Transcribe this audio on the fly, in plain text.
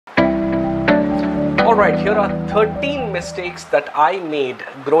Alright, here are 13 mistakes that I made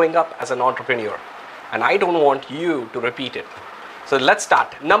growing up as an entrepreneur, and I don't want you to repeat it. So let's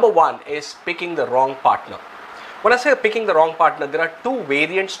start. Number one is picking the wrong partner. When I say picking the wrong partner, there are two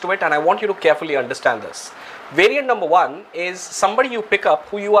variants to it, and I want you to carefully understand this. Variant number one is somebody you pick up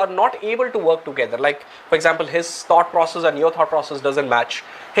who you are not able to work together. Like, for example, his thought process and your thought process doesn't match.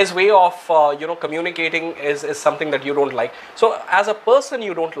 His way of communicating is something that you don't like. So as a person,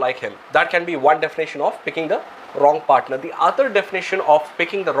 you don't like him. That can be one definition of picking the wrong partner. The other definition of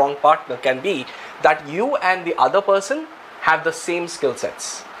picking the wrong partner can be that you and the other person have the same skill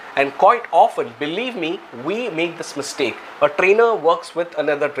sets. And quite often, believe me, we make this mistake. A trainer works with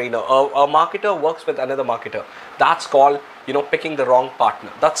another trainer. A marketer works with another marketer. That's called, picking the wrong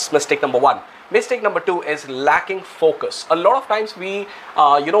partner. That's mistake number one. Mistake number two is lacking focus. A lot of times we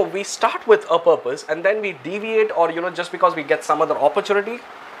start with a purpose and then we deviate, or, just because we get some other opportunity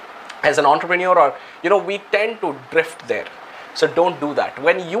as an entrepreneur, or, we tend to drift there. So don't do that.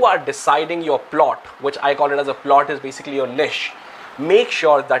 When you are deciding your plot, which I call it as a plot, is basically your niche. Make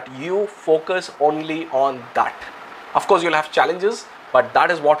sure that you focus only on that. Of course, you'll have challenges, but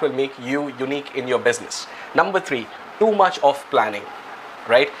that is what will make you unique in your business. Number three, too much of planning,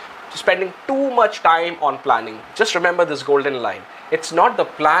 right? Spending too much time on planning. Just remember this golden line. It's not the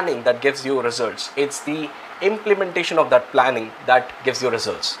planning that gives you results. It's the implementation of that planning that gives you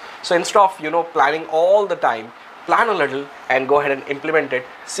results. So instead of, planning all the time, plan a little and go ahead and implement it.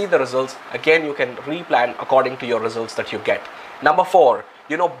 See the results. Again, you can replan according to your results that you get. Number four,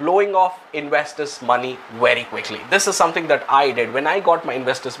 blowing off investors' money very quickly. This is something that I did. When I got my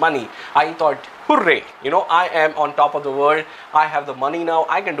investors' money, I thought, hooray, I am on top of the world. I have the money now.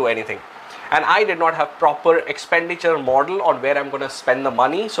 I can do anything. And I did not have proper expenditure model on where I'm going to spend the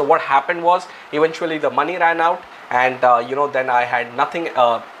money. So what happened was, eventually the money ran out, and then I had nothing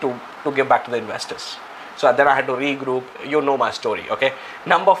to give back to the investors. So then I had to regroup. You know my story, okay?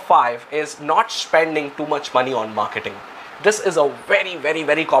 Number five is not spending too much money on marketing. This is a very, very,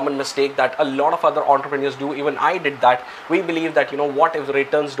 very common mistake that a lot of other entrepreneurs do. Even I did that. We believe that, what if the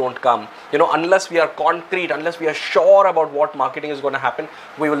returns don't come? Unless we are concrete, unless we are sure about what marketing is going to happen,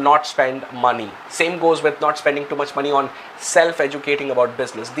 we will not spend money. Same goes with not spending too much money on self-educating about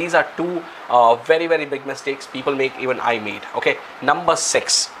business. These are two very, very big mistakes people make, even I made, okay? Number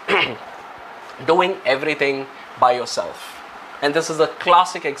six, doing everything by yourself. And this is a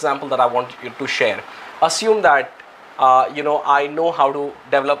classic example that I want you to share. Assume that I know how to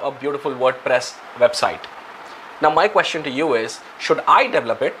develop a beautiful WordPress website. Now my question to you is, should I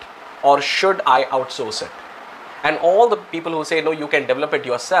develop it or should I outsource it? And all the people who say, no, you can develop it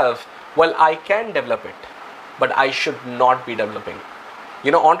yourself, well, I can develop it, but I should not be developing.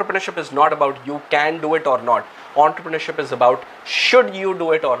 Entrepreneurship is not about you can do it or not. Entrepreneurship is about should you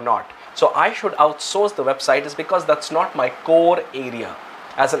do it or not. So I should outsource the website is because that's not my core area.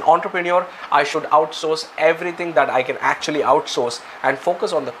 As an entrepreneur, I should outsource everything that I can actually outsource and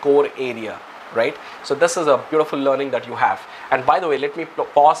focus on the core area, right? So this is a beautiful learning that you have. And by the way, let me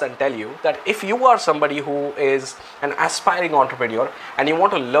pause and tell you that if you are somebody who is an aspiring entrepreneur and you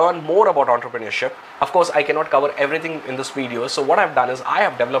want to learn more about entrepreneurship, of course, I cannot cover everything in this video. So what I've done is I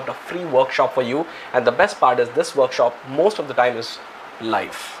have developed a free workshop for you. And the best part is this workshop, most of the time, is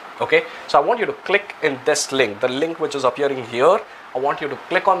live. Okay, so I want you to click in this link, the link which is appearing here. I want you to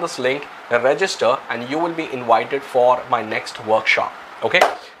click on this link, register, and you will be invited for my next workshop. Okay.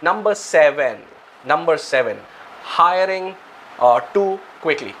 Number seven, hiring too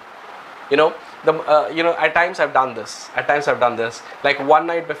quickly. At times I've done this. Like one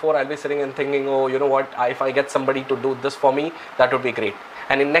night before, I'll be sitting and thinking, oh, you know what? If I get somebody to do this for me, that would be great.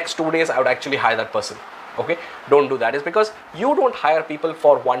 And in next 2 days, I would actually hire that person. Okay, don't do that. It's because you don't hire people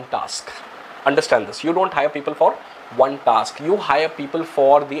for one task. Understand this. You don't hire people for one task. You hire people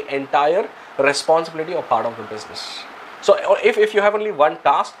for the entire responsibility or part of the business. So if you have only one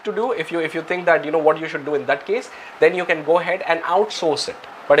task to do, if you think that what you should do in that case, then you can go ahead and outsource it.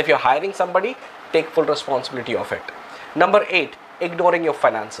 But if you're hiring somebody, take full responsibility of it. Number eight, ignoring your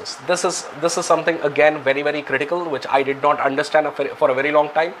finances. This is something, again, very, very critical, which I did not understand for a very long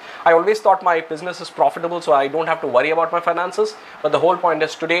time. I always thought my business is profitable, so I don't have to worry about my finances. But the whole point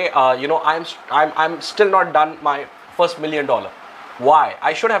is today, I'm still not done my first $1 million. Why?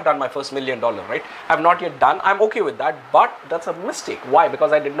 I should have done my first $1 million, right? I'm not yet done. I'm okay with that, but that's a mistake. Why?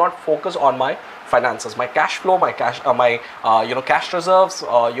 Because I did not focus on my finances, my cash flow, my cash reserves.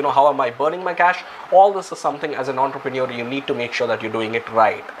 How am I burning my cash? All this is something as an entrepreneur you need to make sure that you're doing it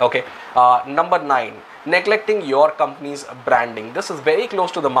right. Okay. Number 9, neglecting your company's branding. This is very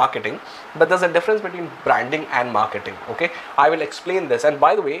close to the marketing, but there's a difference between branding and marketing. Okay, I will explain this. And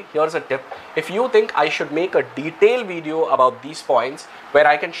by the way, here's a tip. If you think I should make a detailed video about these points where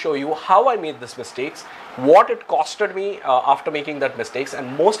I can show you how I made these mistakes, what it costed me after making that mistakes,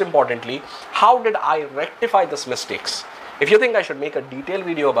 and most importantly, how did I rectify these mistakes. If you think I should make a detailed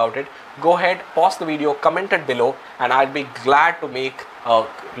video about it, go ahead, pause the video, comment it below, and I'd be glad to make a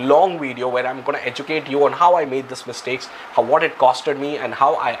long video where I'm going to educate you on how I made these mistakes, what it costed me, and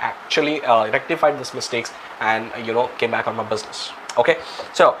how I actually rectified these mistakes and came back on my business. Okay,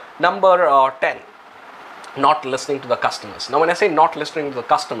 so number 10. Not listening to the customers. Now when I say not listening to the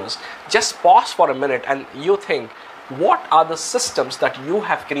customers, just pause for a minute and you think, what are the systems that you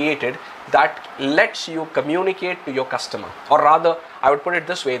have created that lets you communicate to your customer? Or rather, I would put it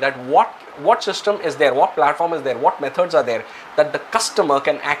this way, that what system is there, what platform is there, what methods are there that the customer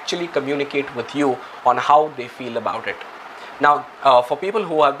can actually communicate with you on how they feel about it. Now, for people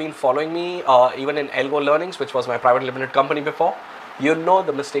who have been following me, even in Elgo Learnings, which was my private limited company before, you know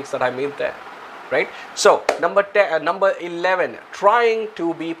the mistakes that I made there. Right? So number 11, trying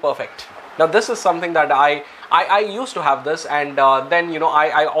to be perfect. Now this is something that I used to have this, and then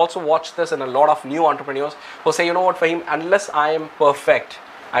I also watch this in a lot of new entrepreneurs who say, you know what, Faheem, unless I am perfect,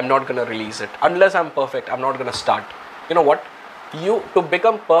 I'm not going to release it. Unless I'm perfect, I'm not going to start. You know what? To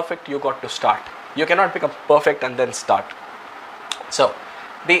become perfect, you got to start. You cannot become perfect and then start. So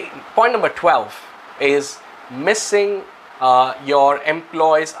the point number 12 is missing your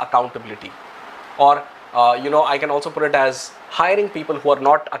employees' accountability. Or I can also put it as hiring people who are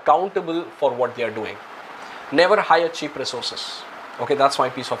not accountable for what they are doing. Never hire cheap resources. Okay, that's my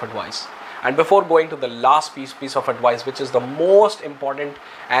piece of advice. And before going to the last piece of advice, which is the most important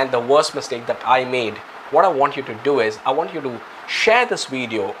and the worst mistake that I made, what I want you to do is, I want you to share this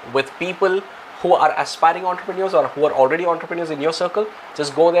video with people who are aspiring entrepreneurs or who are already entrepreneurs in your circle.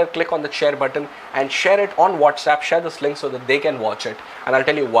 Just go there, click on the share button and share it on WhatsApp. Share this link so that they can watch it. And I'll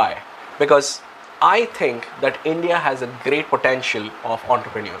tell you why. Because I think that India has a great potential of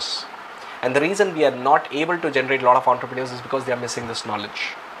entrepreneurs. And the reason we are not able to generate a lot of entrepreneurs is because they are missing this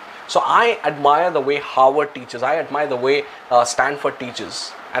knowledge. So I admire the way Harvard teaches. I admire the way Stanford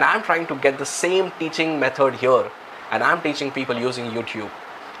teaches. And I'm trying to get the same teaching method here. And I'm teaching people using YouTube.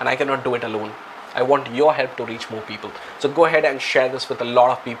 And I cannot do it alone. I want your help to reach more people. So go ahead and share this with a lot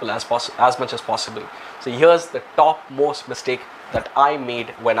of people as much as possible. So here's the topmost mistake that I made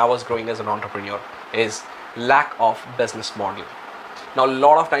when I was growing as an entrepreneur is lack of business model. Now, a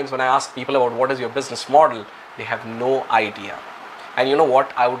lot of times when I ask people about what is your business model, they have no idea. And you know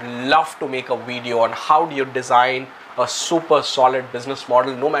what? I would love to make a video on how do you design a super solid business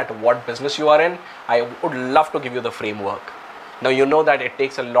model, no matter what business you are in. I would love to give you the framework. Now you know that it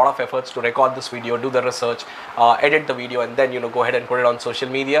takes a lot of efforts to record this video, do the research, edit the video, and then go ahead and put it on social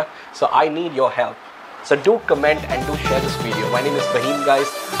media. So I need your help. So do comment and do share this video. My name is Faheem, guys.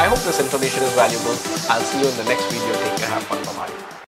 I hope this information is valuable. I'll see you in the next video. Take care. Have fun. Bye-bye.